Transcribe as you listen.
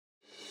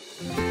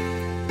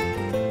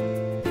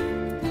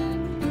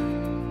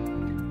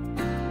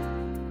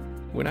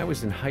When I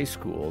was in high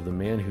school, the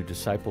man who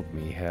discipled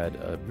me had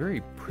a very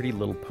pretty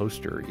little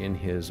poster in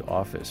his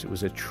office. It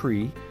was a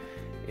tree,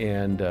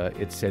 and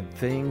it said,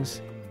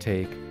 "Things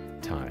take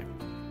time."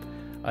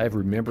 I've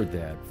remembered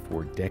that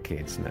for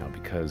decades now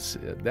because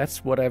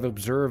that's what I've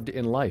observed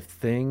in life.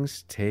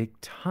 Things take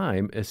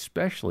time,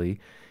 especially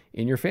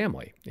in your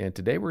family. And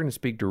today we're going to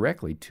speak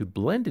directly to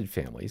blended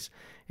families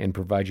and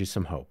provide you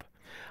some hope.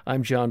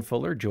 I'm John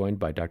Fuller, joined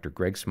by Dr.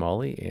 Greg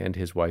Smalley and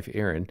his wife,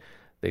 Erin.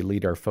 They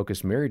lead our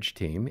Focus Marriage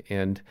team.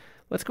 And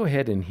let's go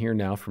ahead and hear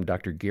now from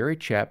Dr. Gary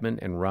Chapman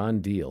and Ron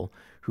Deal,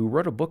 who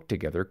wrote a book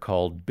together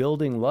called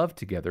Building Love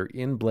Together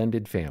in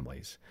Blended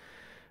Families.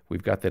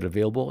 We've got that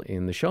available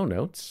in the show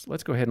notes.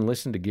 Let's go ahead and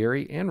listen to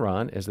Gary and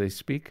Ron as they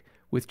speak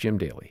with Jim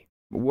Daly.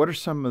 What are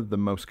some of the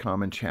most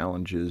common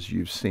challenges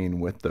you've seen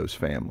with those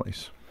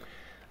families?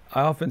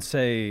 I often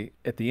say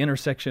at the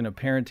intersection of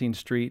Parenting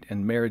Street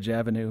and Marriage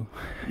Avenue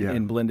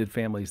in blended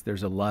families,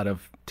 there's a lot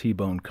of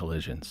T-bone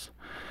collisions.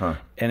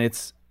 And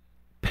it's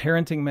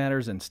parenting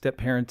matters and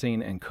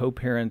step-parenting and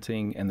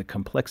co-parenting and the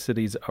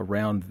complexities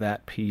around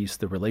that piece,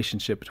 the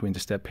relationship between the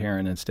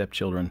step-parent and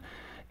step-children,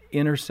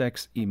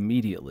 intersects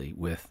immediately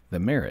with the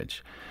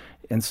marriage.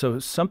 And so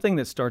something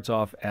that starts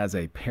off as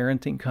a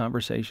parenting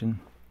conversation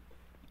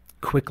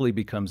quickly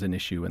becomes an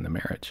issue in the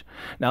marriage.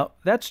 Now,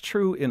 that's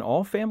true in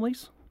all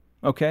families.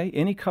 Okay,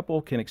 any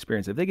couple can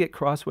experience it. If they get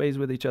crossways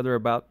with each other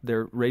about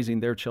their raising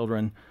their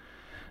children.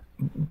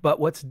 But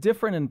what's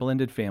different in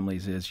blended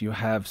families is you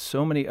have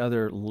so many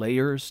other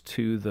layers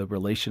to the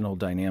relational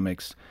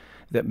dynamics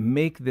that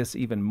make this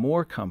even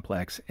more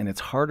complex, and it's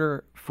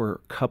harder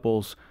for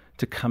couples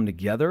to come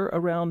together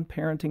around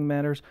parenting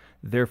matters.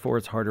 Therefore,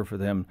 it's harder for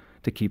them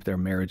to keep their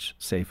marriage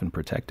safe and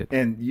protected.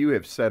 And you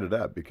have set it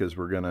up because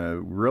we're going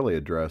to really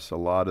address a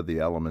lot of the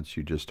elements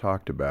you just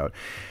talked about.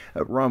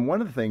 Ron,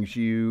 one of the things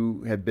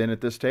you have been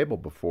at this table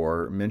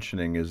before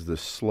mentioning is the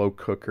slow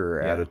cooker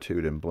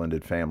attitude in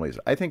blended families.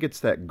 I think it's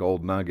that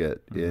gold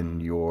nugget in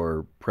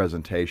your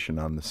presentation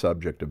on the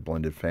subject of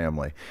blended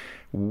family.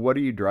 What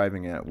are you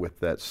driving at with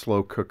that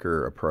slow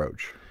cooker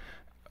approach?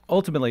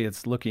 Ultimately,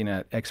 it's looking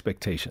at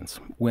expectations.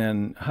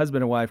 When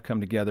husband and wife come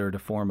together to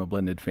form a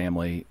blended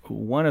family,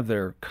 one of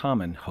their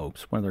common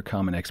hopes, one of their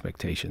common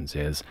expectations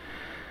is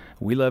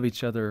we love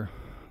each other,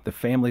 the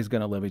family's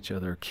going to love each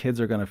other, kids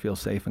are going to feel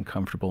safe and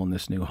comfortable in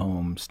this new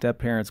home,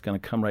 step-parent's going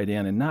to come right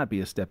in and not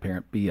be a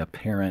step-parent, be a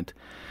parent.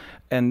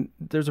 And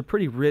there's a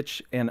pretty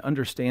rich and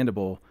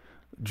understandable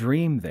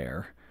dream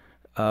there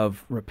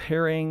of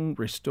repairing,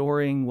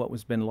 restoring what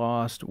was been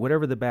lost,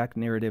 whatever the back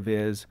narrative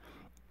is,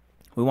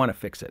 we want to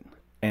fix it.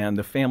 And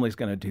the family's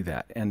going to do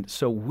that. And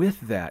so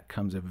with that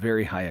comes a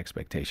very high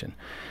expectation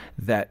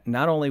that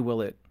not only will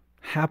it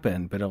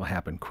happen, but it'll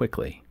happen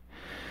quickly.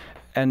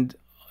 And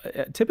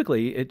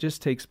typically, it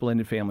just takes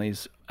blended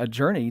families a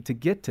journey to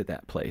get to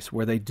that place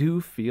where they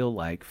do feel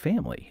like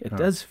family. It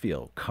does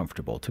feel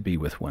comfortable to be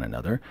with one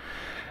another.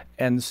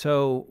 And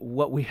so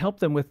what we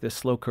help them with this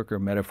slow cooker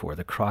metaphor,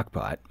 the crock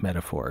pot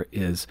metaphor,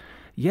 is,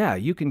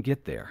 you can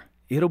get there.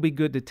 It'll be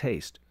good to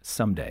taste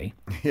someday.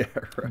 Yeah,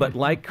 right. But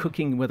like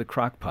cooking with a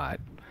crock pot,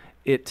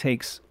 it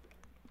takes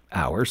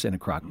hours in a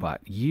crock pot,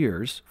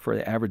 years for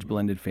the average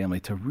blended family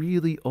to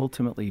really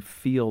ultimately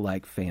feel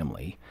like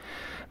family.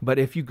 But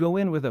if you go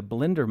in with a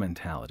blender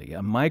mentality,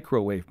 a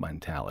microwave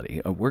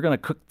mentality, we're going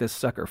to cook this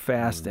sucker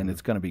fast and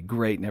it's going to be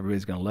great and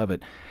everybody's going to love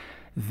it,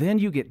 then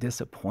you get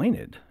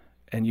disappointed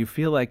and you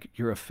feel like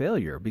you're a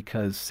failure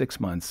because 6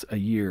 months, a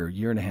year,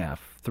 year and a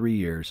half, 3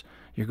 years,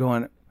 you're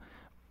going,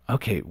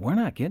 okay, we're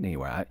not getting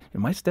anywhere.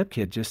 My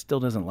stepkid just still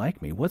doesn't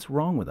like me. What's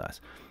wrong with us?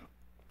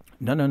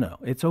 No.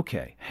 It's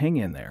okay. Hang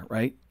in there,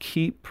 right?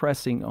 Keep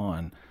pressing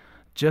on.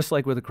 Just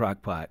like with a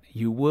crock pot,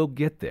 you will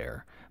get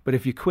there. But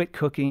if you quit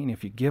cooking,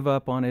 if you give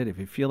up on it, if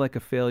you feel like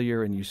a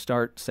failure and you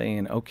start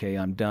saying, okay,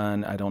 I'm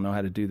done, I don't know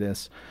how to do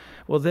this,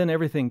 well, then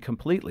everything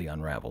completely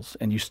unravels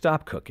and you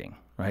stop cooking,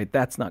 right?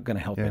 That's not going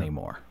to help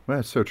anymore. Well,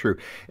 that's so true.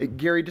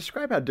 Gary,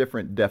 describe how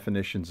different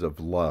definitions of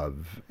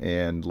love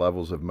and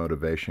levels of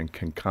motivation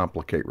can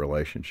complicate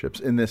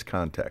relationships in this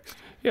context.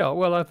 Yeah,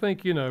 well, I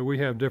think, we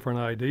have different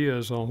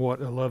ideas on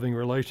what a loving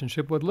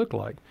relationship would look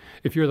like.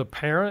 If you're the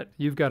parent,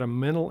 you've got a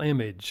mental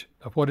image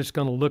of what it's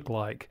going to look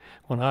like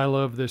when I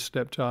love this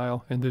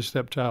stepchild and this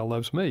stepchild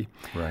loves me.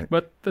 Right.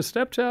 But the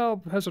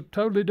stepchild has a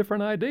totally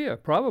different idea,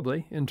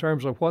 probably, in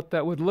terms of what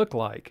that would look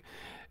like.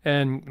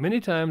 And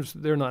many times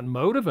they're not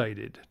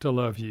motivated to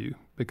love you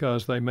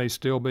because they may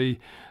still be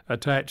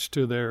attached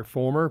to their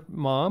former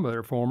mom or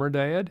their former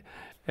dad,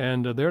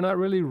 and they're not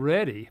really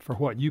ready for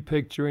what you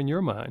picture in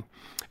your mind.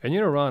 And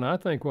Ron, I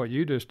think what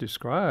you just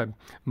described,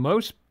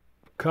 most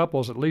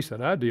couples, at least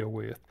that I deal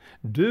with,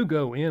 do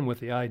go in with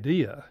the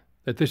idea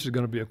that this is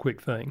going to be a quick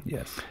thing.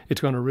 Yes.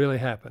 It's going to really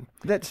happen.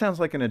 That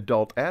sounds like an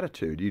adult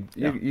attitude.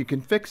 You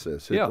can fix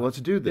this. Let's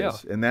do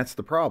this. And that's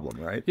the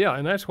problem, right? Yeah,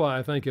 and that's why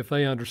I think if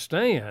they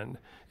understand,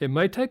 it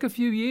may take a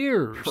few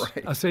years.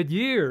 Right. I said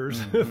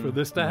years for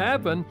this to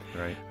happen.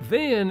 Right.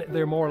 Then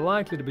they're more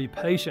likely to be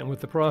patient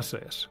with the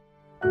process.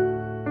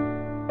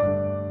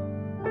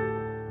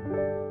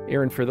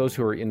 Erin, for those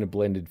who are in a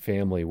blended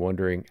family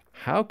wondering,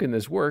 how can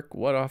this work?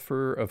 What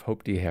offer of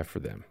hope do you have for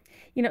them?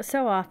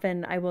 So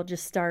often I will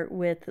just start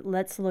with,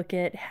 let's look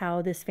at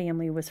how this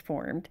family was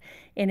formed.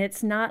 And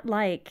it's not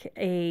like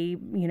a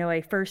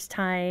first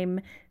time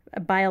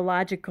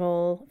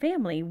biological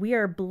family. We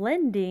are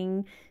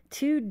blending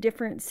two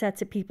different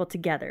sets of people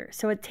together.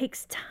 So it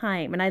takes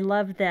time. And I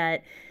love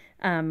that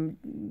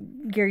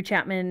Gary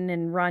Chapman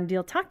and Ron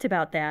Deal talked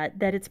about that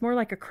it's more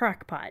like a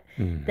crock pot,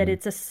 that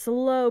it's a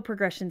slow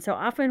progression. So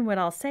often what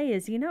I'll say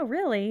is,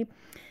 really,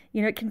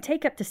 it can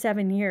take up to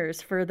 7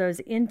 years for those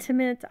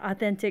intimate,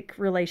 authentic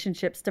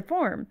relationships to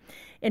form.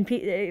 And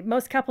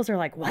most couples are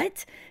like,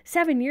 what?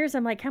 7 years?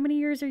 I'm like, how many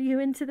years are you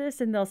into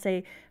this? And they'll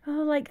say,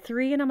 oh, like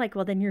 3. And I'm like,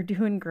 well, then you're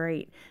doing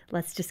great.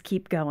 Let's just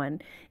keep going.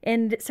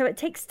 And so it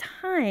takes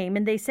time.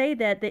 And they say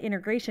that the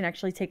integration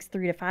actually takes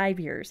 3 to 5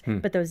 years.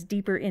 But those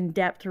deeper,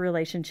 in-depth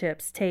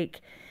relationships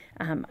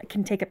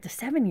can take up to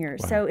 7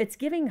 years. Wow. So it's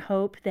giving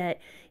hope that,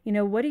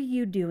 what are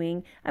you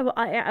doing?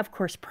 I of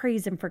course,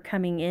 praise them for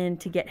coming in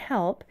to get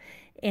help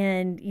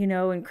and,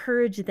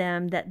 encourage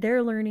them that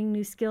they're learning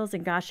new skills.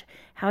 And gosh,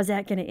 how's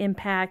that going to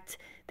impact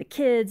the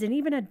kids and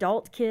even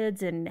adult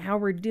kids and how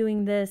we're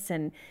doing this?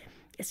 And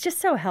it's just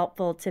so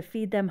helpful to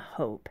feed them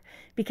hope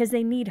because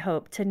they need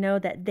hope to know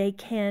that they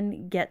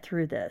can get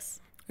through this.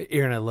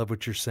 Erin, I love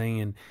what you're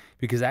saying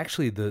because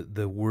actually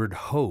the word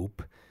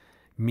hope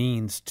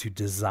means to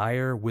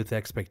desire with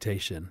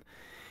expectation.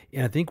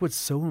 And I think what's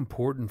so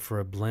important for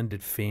a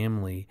blended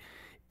family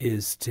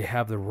is to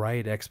have the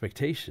right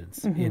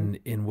expectations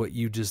in what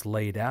you just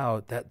laid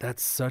out.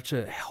 That's such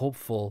a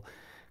helpful,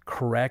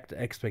 correct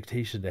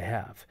expectation to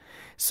have.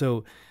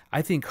 So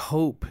I think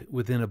hope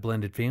within a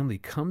blended family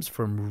comes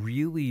from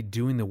really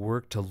doing the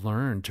work to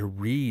learn, to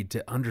read,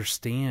 to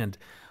understand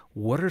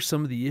what are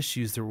some of the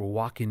issues that we're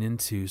walking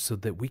into so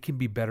that we can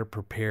be better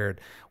prepared.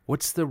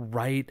 What's the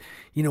right,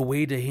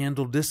 way to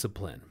handle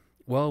discipline?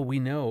 Well, we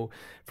know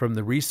from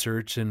the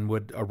research and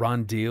what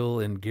Ron Deal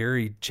and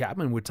Gary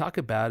Chapman would talk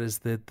about is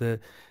that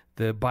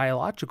the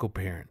biological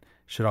parent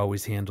should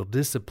always handle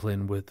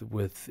discipline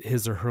with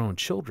his or her own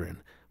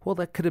children. Well,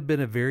 that could have been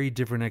a very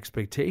different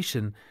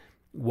expectation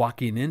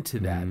walking into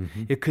that.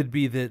 It could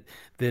be that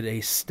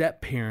a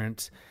step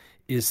parent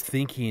is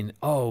thinking,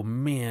 oh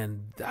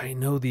man, I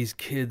know these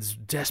kids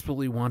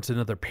desperately want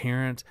another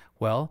parent.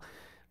 Well,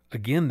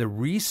 again, the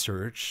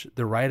research,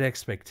 the right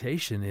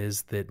expectation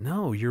is that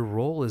no, your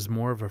role is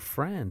more of a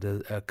friend,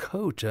 a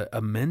coach,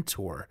 a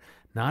mentor,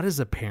 not as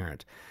a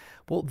parent.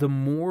 Well, the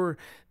more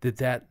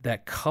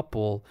that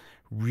couple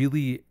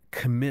really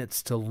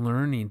commits to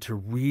learning, to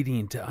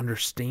reading, to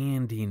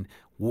understanding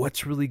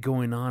what's really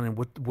going on and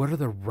what are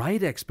the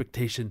right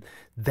expectations,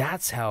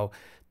 that's how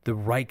the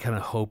right kind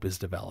of hope is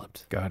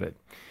developed. Got it.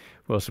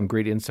 Well, some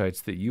great insights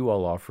that you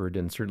all offered,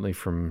 and certainly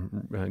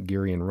from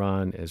Gary and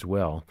Ron as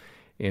well.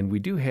 And we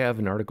do have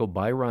an article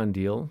by Ron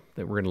Deal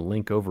that we're going to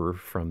link over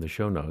from the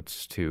show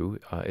notes to.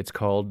 It's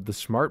called The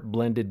Smart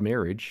Blended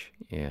Marriage,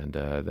 and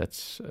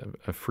that's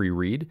a free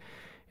read.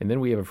 And then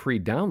we have a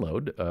free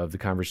download of the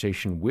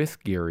conversation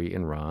with Gary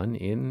and Ron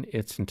in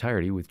its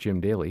entirety with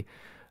Jim Daly.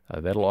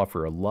 That'll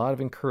offer a lot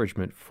of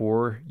encouragement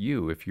for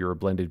you if you're a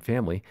blended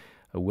family.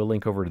 We'll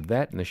link over to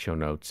that in the show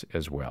notes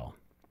as well.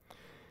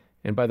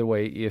 And by the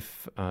way,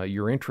 if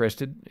you're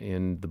interested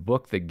in the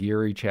book that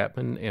Gary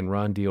Chapman and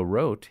Ron Deal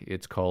wrote,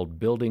 it's called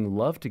Building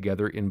Love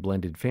Together in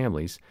Blended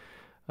Families.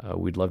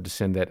 We'd love to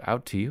send that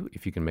out to you.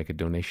 If you can make a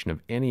donation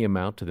of any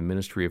amount to the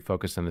Ministry of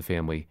Focus on the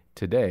Family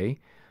today,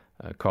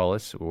 call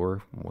us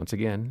or, once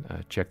again,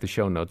 check the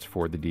show notes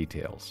for the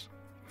details.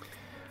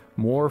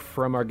 More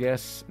from our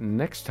guests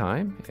next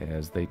time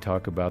as they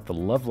talk about the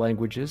love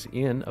languages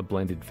in a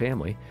blended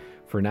family.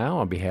 For now,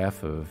 on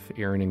behalf of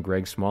Erin and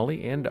Greg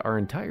Smalley and our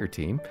entire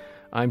team,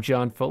 I'm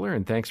John Fuller,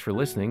 and thanks for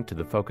listening to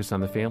the Focus on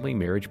the Family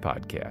Marriage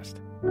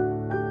Podcast.